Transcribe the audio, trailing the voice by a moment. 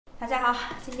大家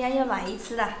好，今天又来一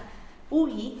次了乌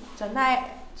鱼，准备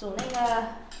煮那个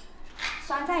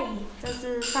酸菜鱼，这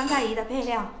是酸菜鱼的配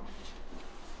料。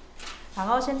然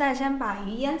后现在先把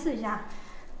鱼腌制一下，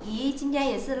鱼今天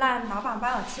也是让老板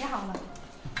帮我切好了，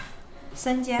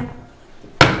生煎。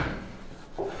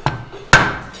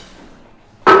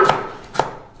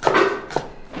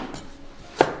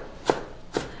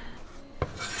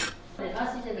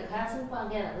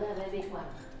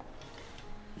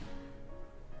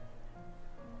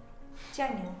 酱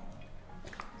油、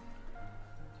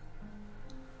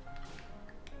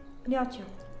料酒、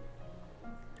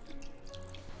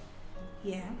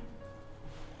盐，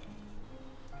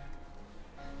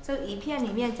这鱼片里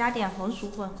面加点红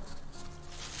薯粉。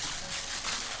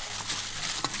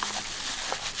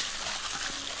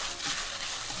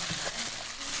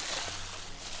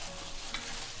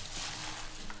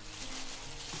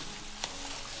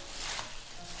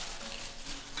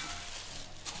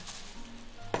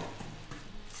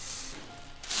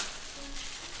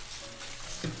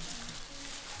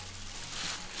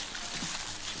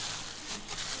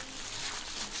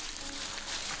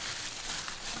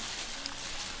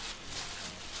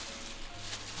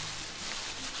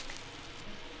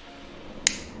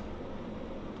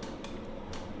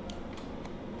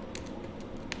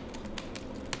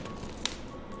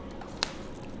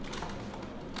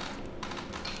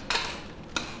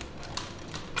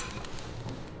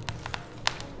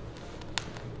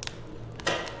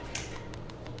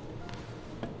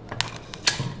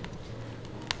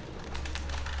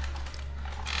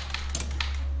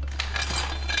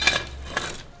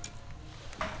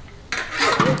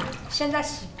 现在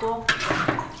洗锅，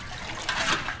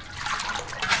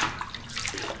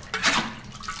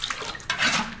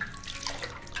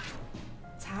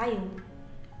茶油，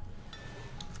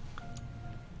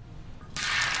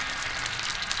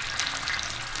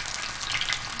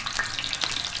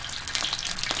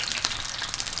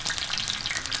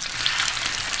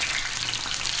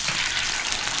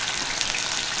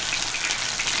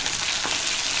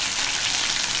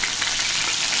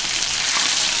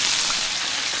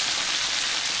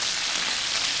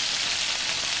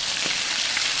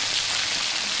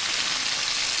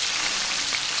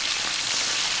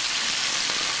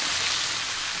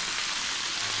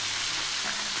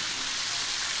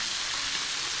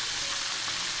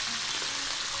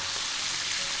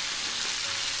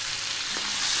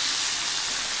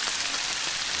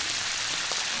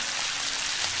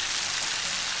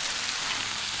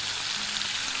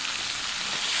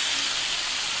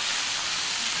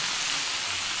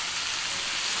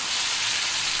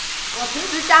我平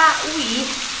时加乌鱼，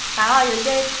然后有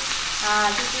些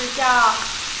就是叫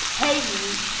黑鱼，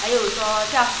还有说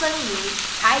叫生鱼、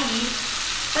柴鱼，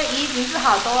这鱼名字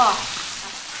好多哦。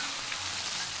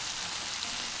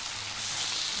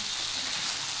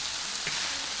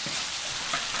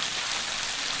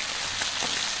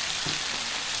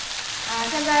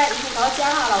现在鱼骨头加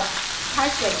好了，开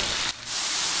水。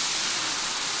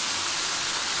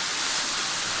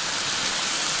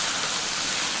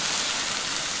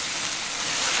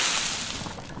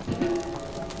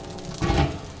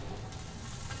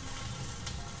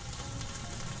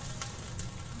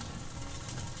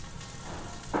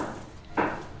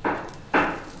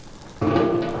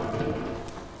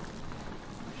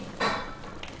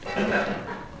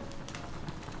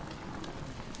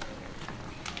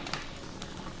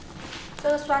 这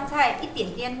个酸菜一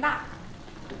点点辣，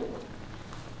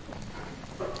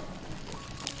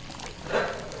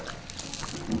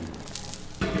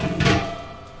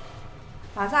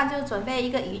马上就准备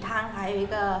一个鱼汤，还有一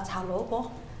个炒萝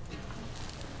卜。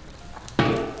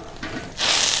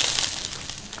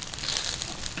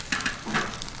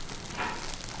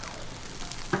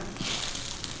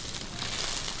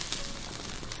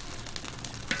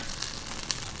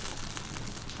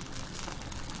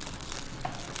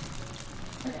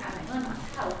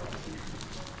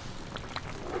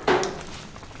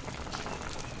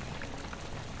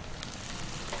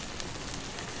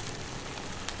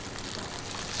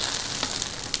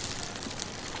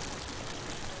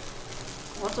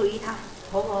 我煮一汤，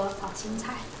婆婆炒青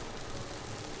菜。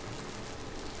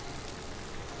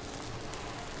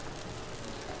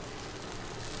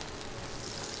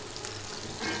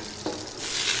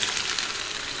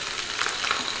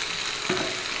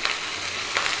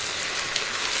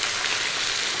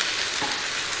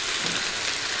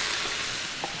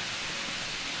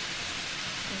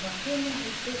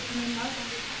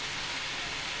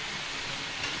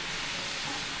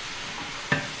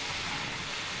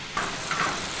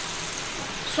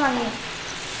蒜叶，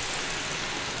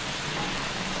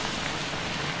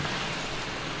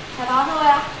菜刀好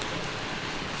呀。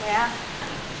怎样？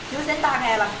油先打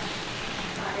开了。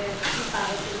打开，一打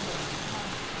开就行。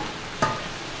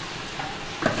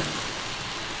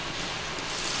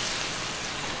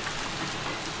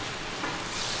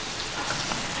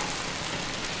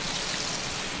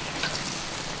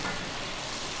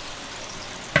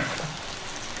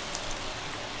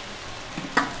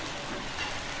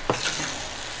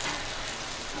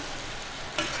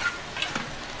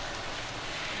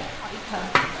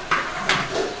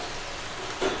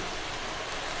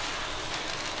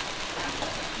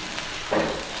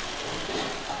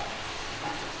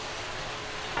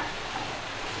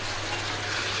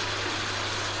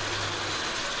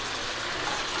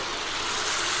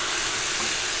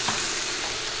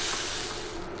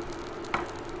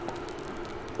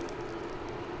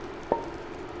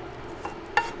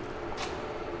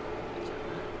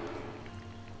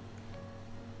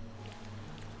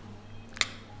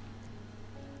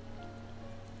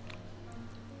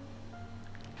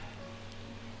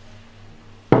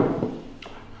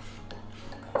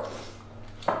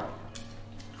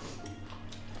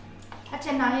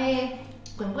 见到迄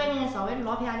滚滚的时候，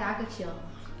攞片夹去吃。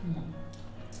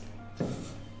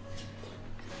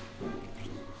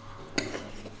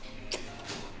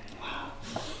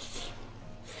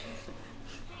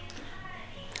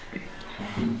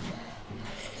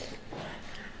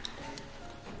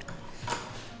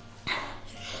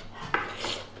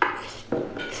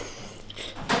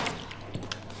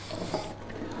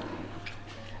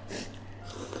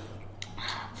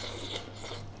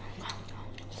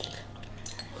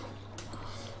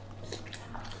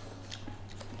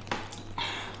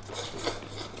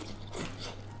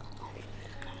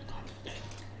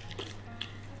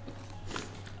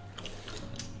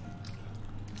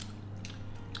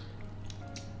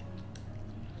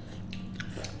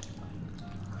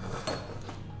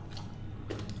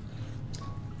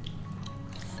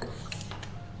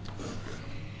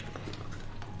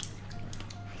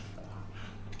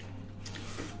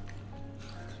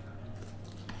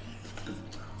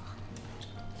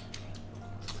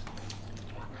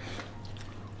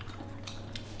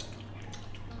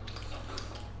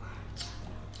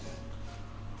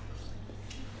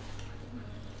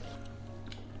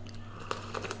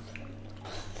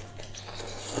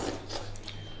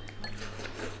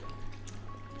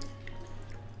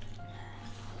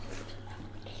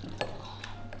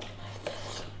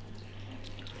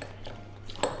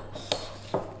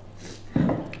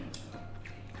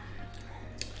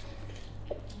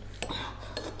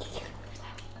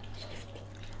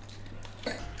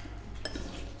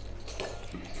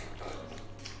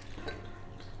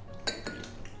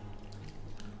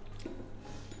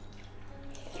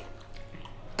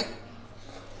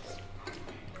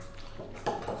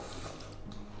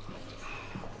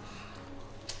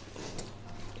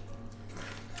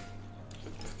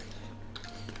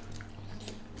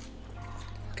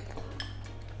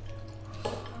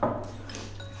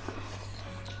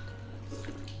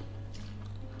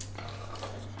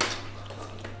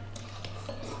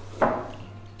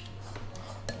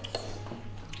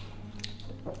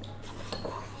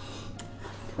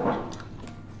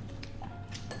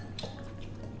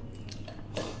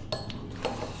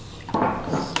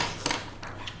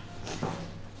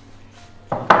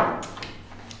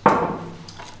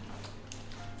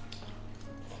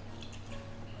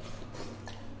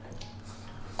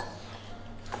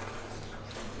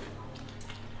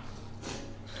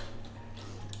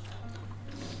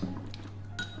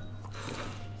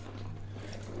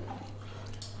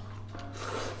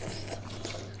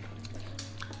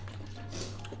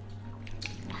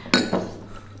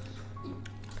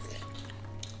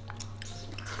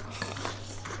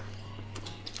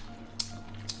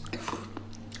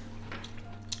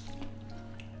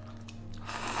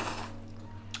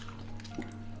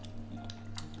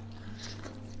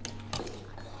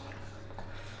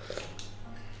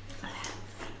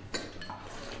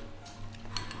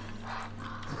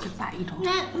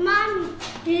那妈，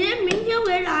姐姐明天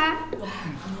回来。明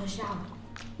天下午。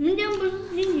明天不是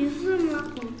星期四吗？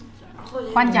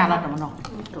换家了怎么弄？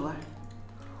对。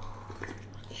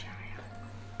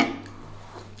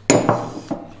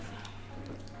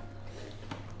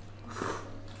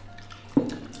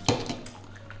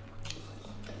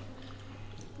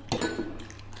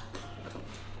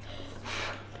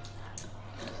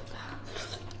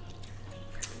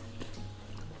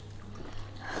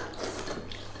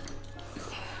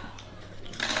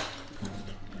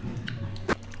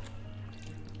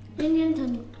明天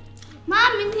成，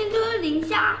妈，明天就是零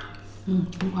下。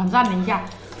晚上零下。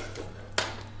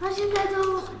那现在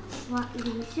都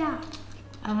零下。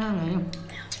没有。